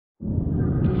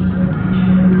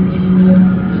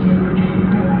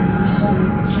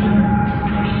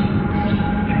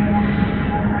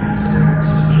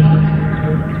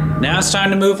it's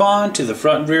time to move on to the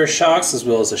front and rear shocks, as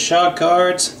well as the shock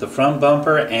guards, the front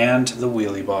bumper, and the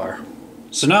wheelie bar.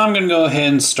 So now I'm going to go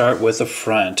ahead and start with the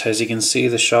front. As you can see,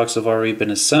 the shocks have already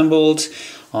been assembled.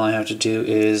 All I have to do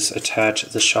is attach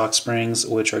the shock springs,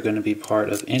 which are going to be part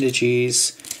of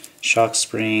Indigy's shock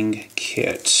spring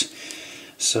kit.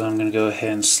 So I'm going to go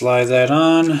ahead and slide that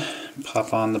on,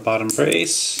 pop on the bottom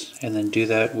brace, and then do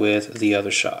that with the other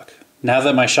shock. Now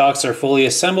that my shocks are fully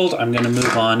assembled, I'm going to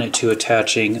move on to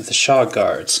attaching the shock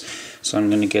guards. So I'm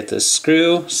going to get this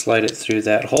screw, slide it through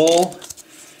that hole.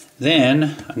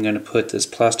 Then I'm going to put this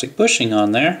plastic bushing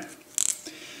on there.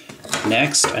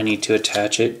 Next, I need to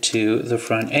attach it to the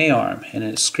front A-arm, and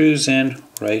it screws in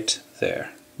right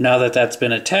there. Now that that's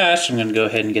been attached, I'm going to go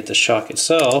ahead and get the shock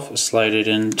itself, slide it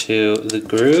into the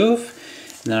groove,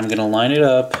 and then I'm going to line it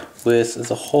up with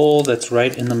the hole that's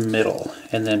right in the middle,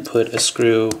 and then put a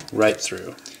screw right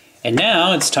through. And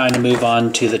now it's time to move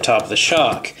on to the top of the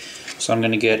shock. So I'm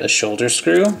going to get a shoulder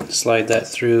screw, slide that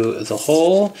through the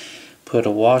hole, put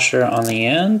a washer on the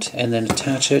end, and then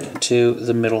attach it to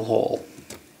the middle hole.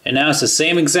 And now it's the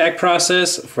same exact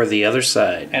process for the other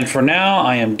side. And for now,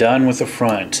 I am done with the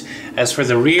front. As for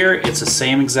the rear, it's the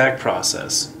same exact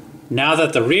process. Now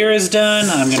that the rear is done,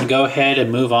 I'm going to go ahead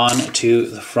and move on to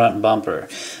the front bumper.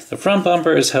 The front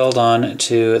bumper is held on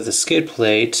to the skid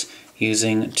plate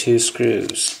using 2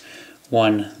 screws.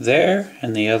 One there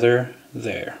and the other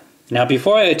there. Now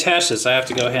before I attach this, I have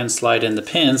to go ahead and slide in the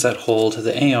pins that hold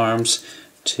the A-arms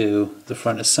to the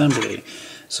front assembly.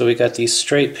 So we got these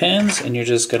straight pins, and you're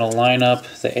just going to line up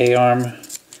the A-arm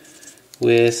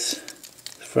with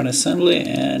the front assembly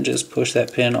and just push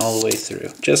that pin all the way through,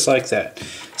 just like that.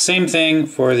 Same thing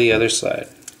for the other side.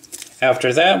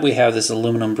 After that, we have this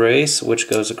aluminum brace which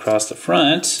goes across the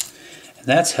front, and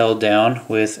that's held down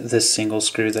with this single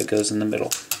screw that goes in the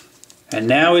middle. And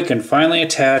now we can finally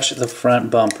attach the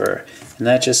front bumper, and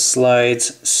that just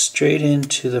slides straight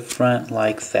into the front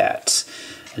like that.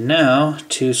 And now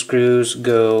 2 screws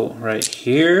go right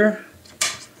here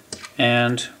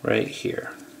and right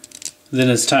here. Then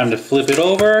it's time to flip it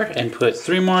over and put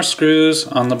 3 more screws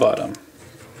on the bottom.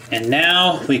 And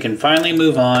now we can finally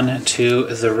move on to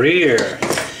the rear.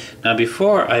 Now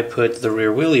before I put the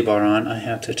rear wheelie bar on, I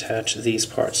have to attach these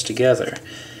parts together.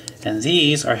 And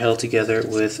these are held together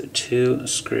with 2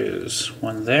 screws.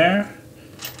 One there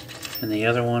and the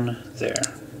other one there.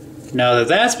 Now that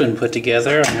that's been put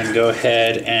together, I'm going to go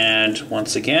ahead and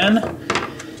once again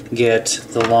get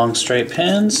the long straight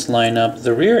pins, line up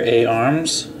the rear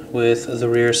A-arms with the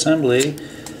rear assembly,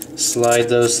 slide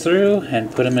those through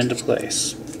and put them into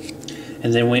place.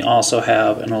 And then we also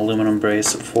have an aluminum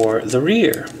brace for the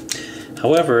rear.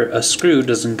 However, a screw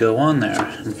doesn't go on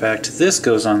there. In fact, this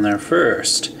goes on there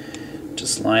first.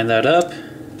 Just line that up,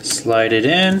 slide it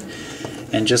in,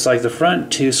 and just like the front,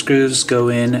 2 screws go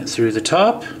in through the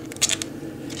top,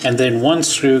 and then 1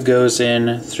 screw goes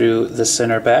in through the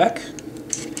center back,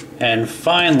 and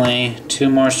finally 2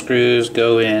 more screws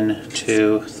go in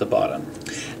to the bottom.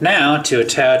 Now to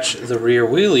attach the rear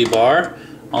wheelie bar,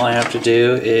 all I have to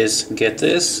do is get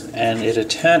this, and it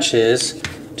attaches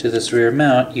to this rear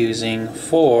mount using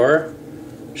 4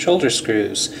 shoulder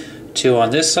screws. 2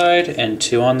 on this side and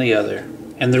 2 on the other.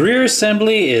 And the rear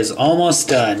assembly is almost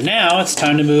done. Now it's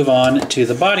time to move on to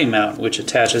the body mount, which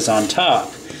attaches on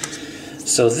top.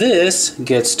 So this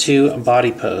gets 2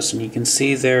 body posts, and you can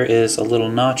see there is a little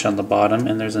notch on the bottom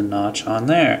and there's a notch on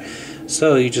there.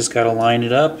 So you just got to line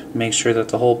it up, make sure that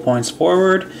the hole points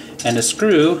forward, and a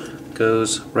screw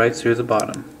goes right through the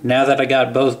bottom. Now that I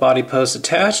got both body posts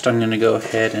attached, I'm going to go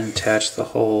ahead and attach the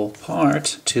whole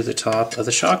part to the top of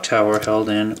the shock tower held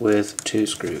in with 2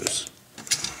 screws.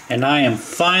 And I am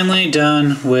finally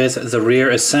done with the rear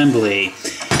assembly.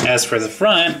 As for the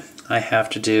front, I have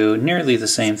to do nearly the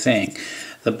same thing.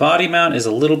 The body mount is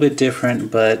a little bit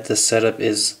different, but the setup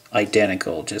is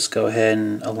identical. Just go ahead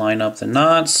and line up the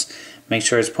knots, make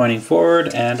sure it's pointing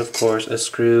forward, and of course a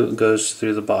screw goes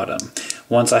through the bottom.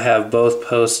 Once I have both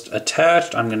posts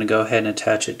attached, I'm going to go ahead and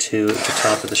attach it to the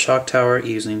top of the shock tower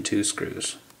using 2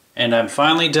 screws. And I'm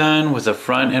finally done with the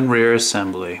front and rear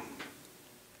assembly.